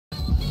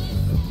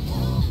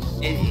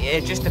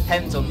it just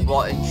depends on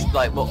what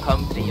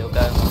company you're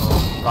going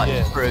on,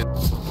 like through.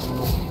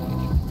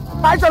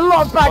 That's a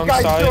lot of bad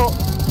guys side. short.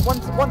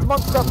 One's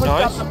monster,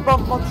 Nice. the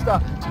front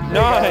monster.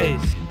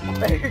 Nice.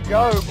 There you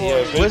go, boy.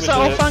 Yeah, Where's that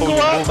off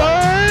angle at,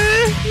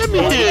 boy? Let me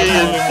hear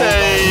you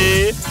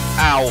say.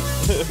 Ow.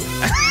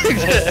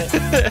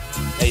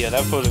 Hey, yeah,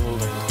 that falling wall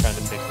is kind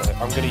of sick though.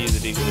 I'm gonna use a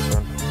deagle this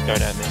one.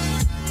 Going at me.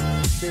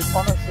 Dude,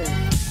 honestly,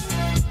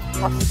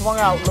 I swung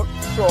out, looked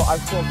short, I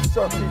saw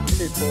so many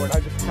people and I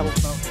just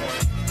telephoned for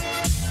it.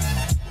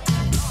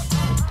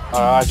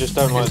 I just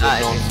don't like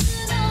this one.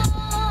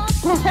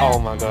 Oh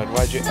my god,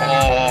 why'd you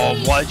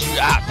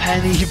at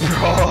Penny, bro?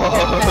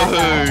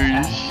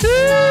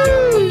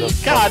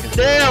 God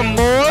damn,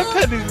 boy,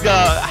 Penny's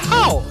got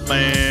help,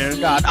 man.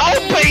 God, oh,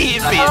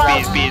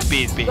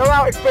 beat. Go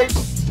out, it's big.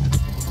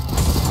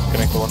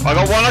 Connect the one. I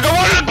got one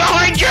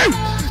behind you!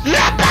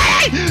 Yeah,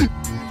 Penny!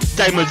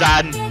 Damo's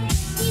ad.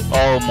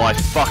 Oh my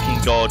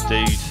fucking god,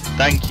 dude.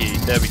 Thank you,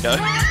 there we go.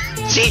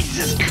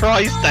 Jesus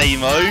Christ,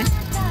 Damo.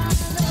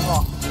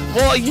 Oh.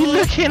 What are you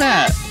looking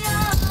at?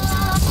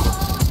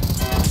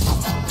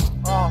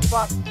 Oh,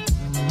 fuck.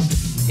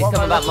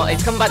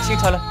 He's coming back to you,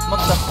 Tyler.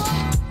 Monster.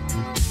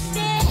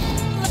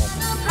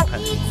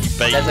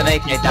 There's an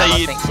AK down,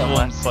 I think,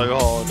 somewhere. So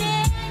hard. I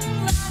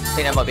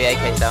think there might be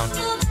AKs down.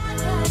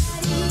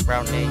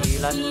 Round near you,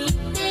 lad.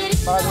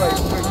 By the way,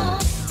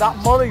 that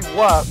molly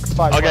works,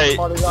 by the way.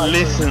 Okay,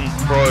 listen,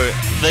 bro.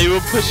 They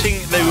were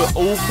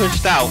all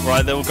pushed out,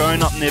 right? They were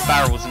going up near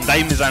barrels, and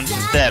Damazan's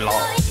just there,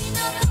 like.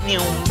 I'm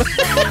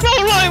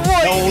like,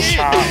 what? No,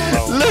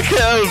 look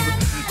at him!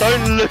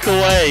 Don't look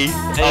away!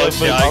 Hey, Oh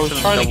shit, I was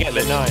trying to get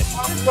the knife.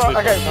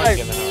 Okay,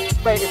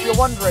 wait, if you're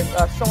wondering,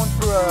 someone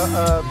threw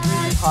a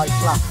really high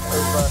flash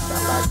over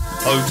sandbag.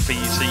 Oh, for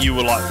you, so you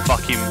were like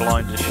fucking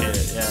blind as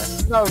shit, yeah.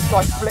 No, so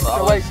I flicked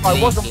away, so I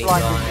wasn't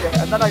blind as shit,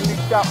 and then I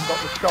leaped out and got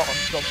the shot on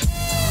something.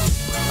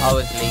 I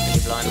was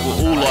legally blind. We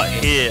were all like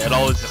here, and I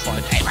was just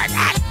like, hey my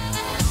god!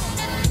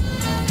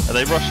 Are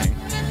they rushing?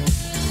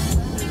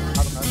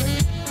 I don't know,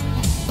 maybe.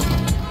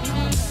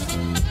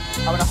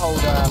 I'm gonna hold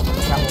the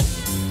camel.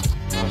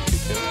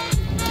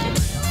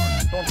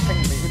 Someone's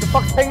pinging me. Who the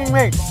fuck's pinging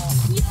me?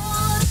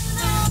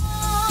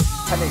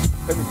 Penny.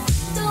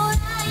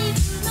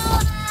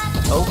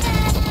 Oh.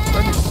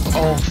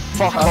 Oh,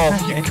 fuck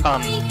off, you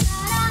cunt.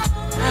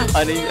 I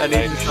need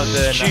to stop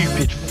doing that.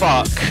 Stupid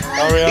fuck.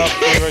 Hurry up,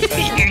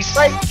 you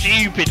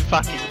stupid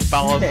fucking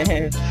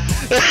bastard.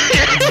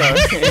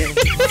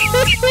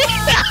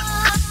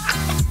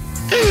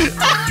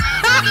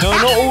 No,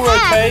 not all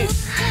rotate.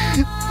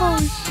 Oh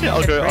shit,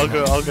 I'll go.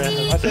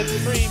 I said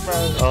 3, bro.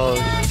 Oh.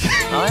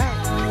 Oh yeah.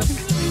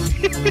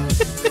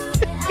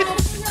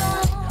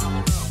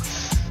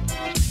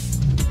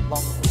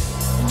 Long.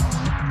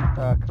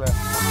 Clear.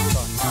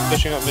 Sorry.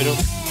 Pushing up middle.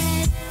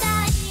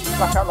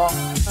 Back out long.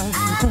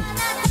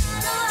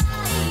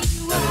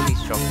 Really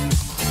strong.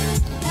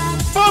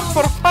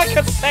 For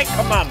fucking sake,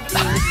 man.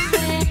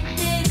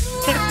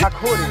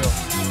 Accordion.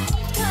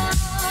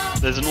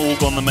 There's an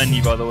org on the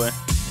menu, by the way.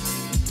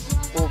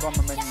 Org on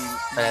the menu.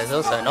 There's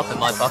also an off in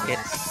my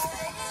pockets.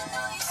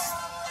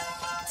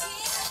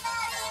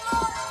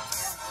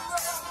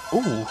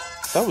 Ooh,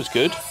 that was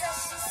good.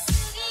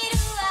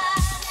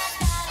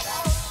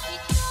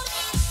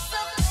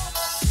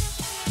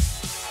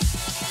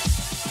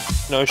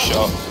 No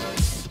shot.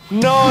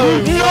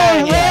 No!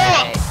 No,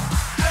 what?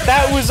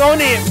 That was on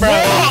it, bro!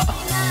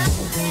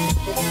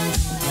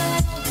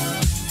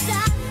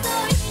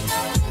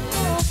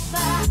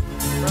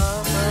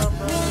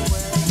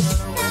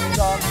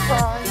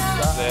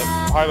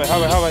 Highway.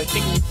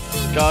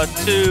 Got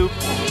to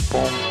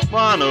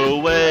run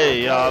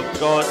away, I've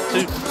got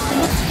to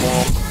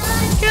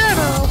get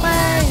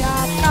away,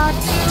 I've got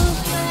to.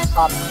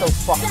 I'm so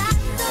fucking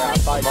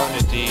I'm on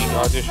the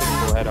audition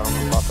for head on.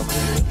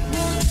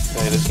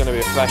 Okay, there's gonna be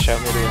a flash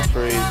out middle in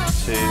 3, 2,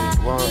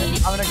 1.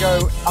 I'm gonna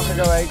go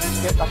 8,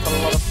 get like a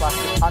lot of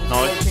flashes. I'm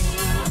taking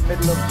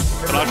middle of...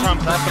 Can I try and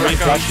pass the 3 rank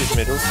flashes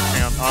middle.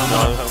 Hang on,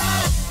 No.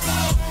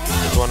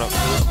 There's one up.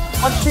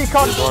 One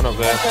T-con! There's one up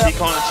there.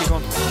 T-con. He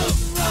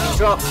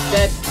dropped,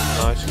 dead.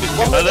 Nice, good.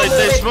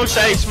 They smoke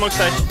safe.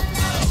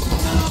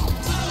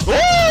 Woo!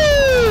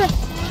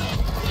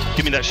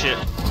 Give me that shit.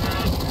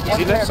 Is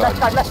he left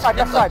side?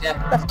 Left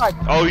side.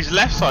 Oh, he's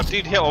left side.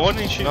 Dude, hit, I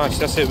wanted to shoot. Nice,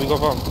 that's it, we got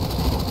bomb.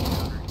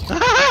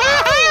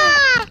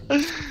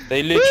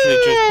 They literally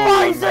just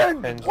bought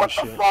Bison! pens What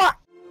and the shit. fuck?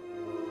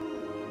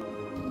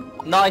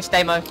 Nice,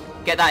 Damo.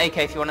 Get that AK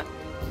if you want it.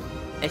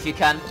 If you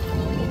can.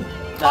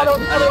 Oh, no,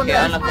 unlucky.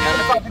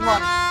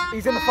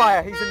 He's in the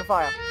fire.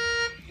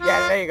 Yeah,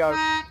 there you go.